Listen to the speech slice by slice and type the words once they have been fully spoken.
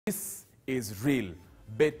This is real.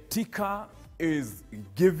 Betika is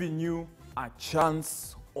giving you a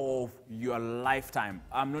chance of your lifetime.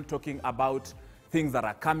 I'm not talking about things that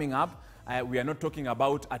are coming up. We are not talking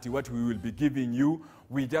about what we will be giving you.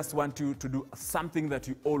 We just want you to do something that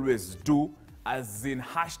you always do. As in,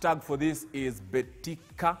 hashtag for this is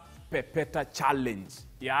Betika Pepeta Challenge.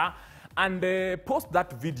 Yeah? And post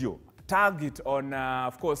that video. Tag it on,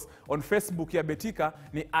 of course, on Facebook, yeah, Betika,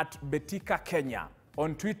 ni at Betika Kenya.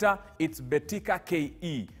 On Twitter, it's Betika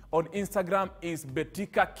KE. On Instagram, it's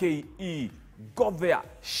Betika KE. Go there.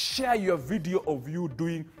 Share your video of you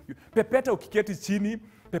doing. Pepeta ukiketi chini,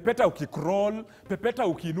 pepeta ukicrawl, pepeta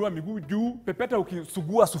ukiinua miguu juu, pepeta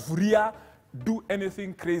ukisugua sufuria. Do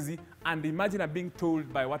anything crazy, and imagine being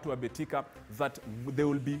told by watu wa Betika that there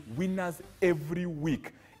will be winners every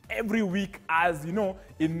week. Every week, as you know,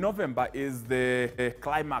 in November is the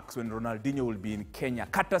climax when Ronaldinho will be in Kenya,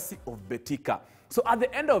 courtesy of Betika. So at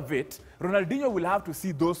the end of it, Ronaldinho will have to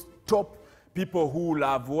see those top people who will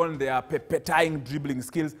have won their pepetying dribbling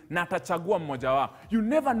skills. Na atachagua mmoja wao. You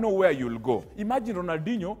never know where you'll go. Imagine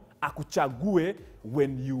Ronaldinho akuchague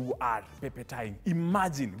when you are pepetying.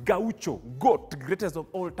 Imagine Gaucho, GOAT, greatest of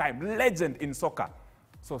all time, legend in soccer.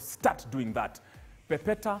 So start doing that.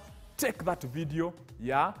 Pepeta, take that video,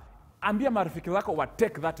 yeah? Ambia marafiki zako wa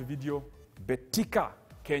take that video. Betika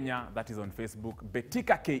Kenya, that is on Facebook.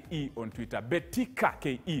 Betika KE on Twitter. Betika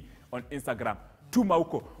KE on Instagram. Tuma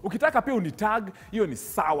huko. Ukitaka pia unitag, hiyo ni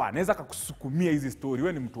sawa. Naweza kukusukumia hizi story.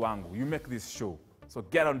 Wewe ni mtu wangu. You make this show. So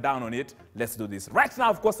get on down on it. Let's do this. Right now,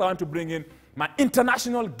 of course, I want to bring in my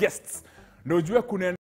international guests. Ndio ujue kuna